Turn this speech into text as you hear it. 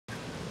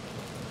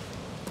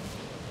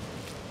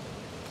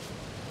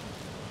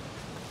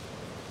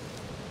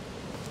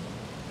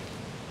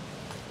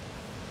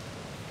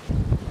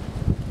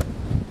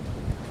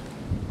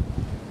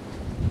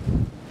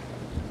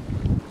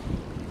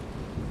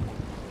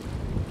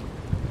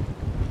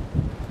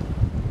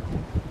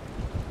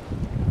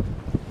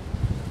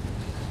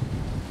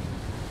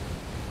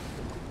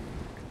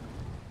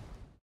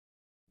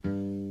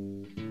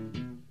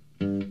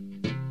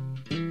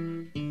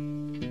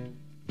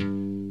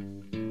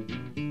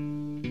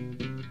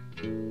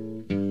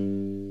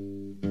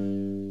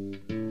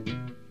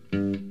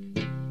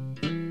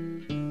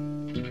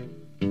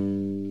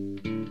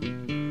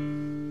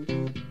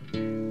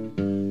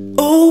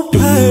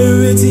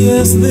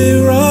yes, they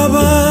rob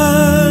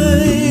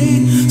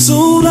I,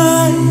 sold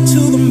I to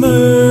the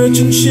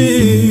merchant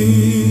ship.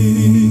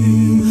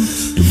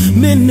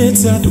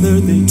 Minutes after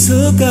they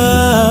took I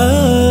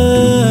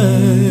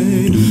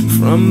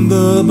from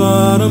the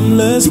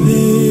bottomless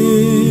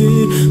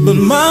pit, but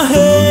my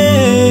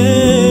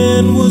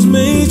hand was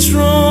made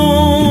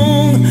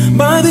strong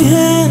by the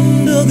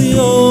hand of the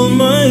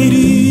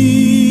Almighty.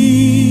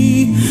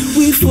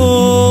 We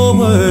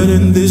forward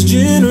in this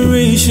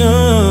generation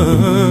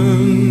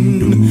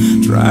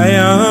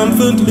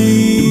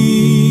triumphantly.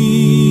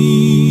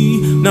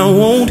 Now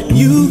won't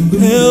you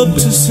help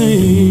to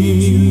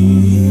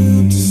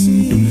sing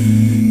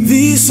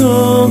these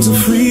songs of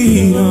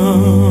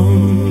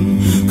freedom?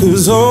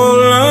 'Cause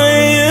all I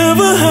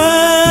ever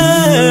have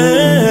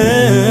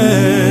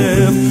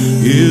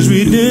is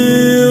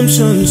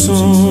redemption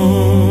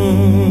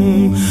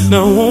song.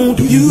 Now won't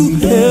you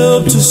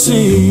help to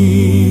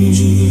sing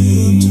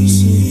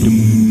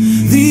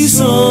these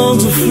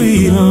songs of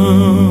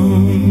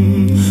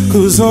freedom?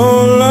 'Cause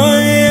all I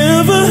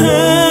ever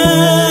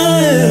have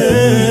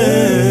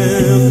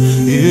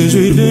is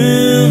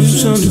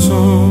redemption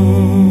song.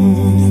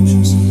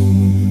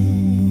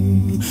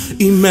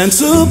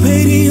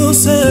 Emancipate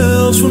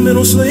yourselves from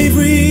mental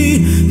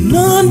slavery.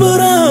 None but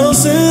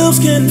ourselves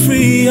can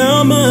free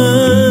our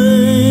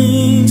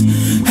minds.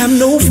 Have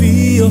no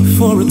fear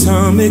for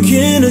atomic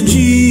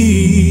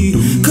energy,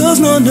 'cause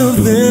none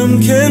of them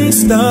can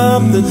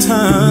stop the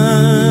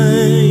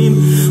time.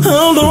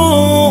 How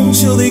long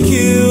shall they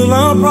kill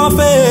our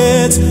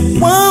prophets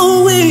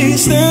while we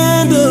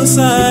stand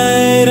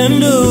aside and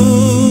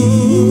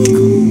look?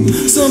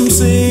 Some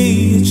say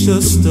it's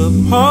just a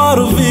part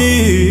of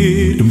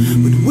it,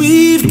 but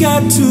we've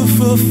got to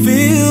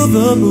fulfill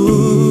the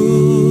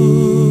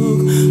book.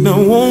 Now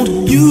won't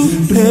you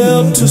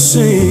help to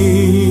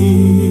sing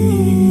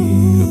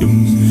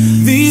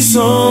these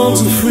songs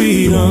of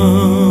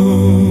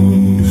freedom?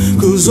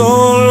 'Cause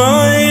all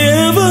I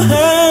ever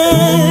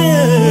have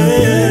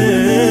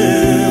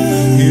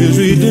is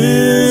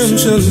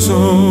redemption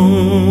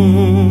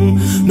song.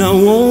 Now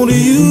won't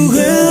you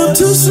help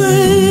to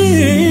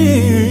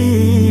sing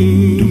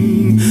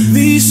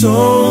these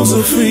songs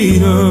of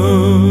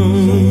freedom?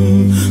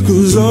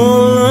 'Cause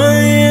all I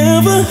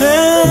ever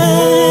have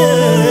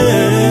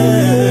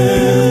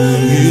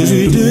is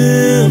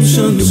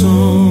redemption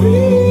song.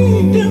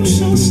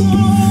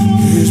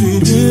 Is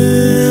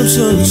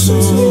redemption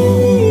song.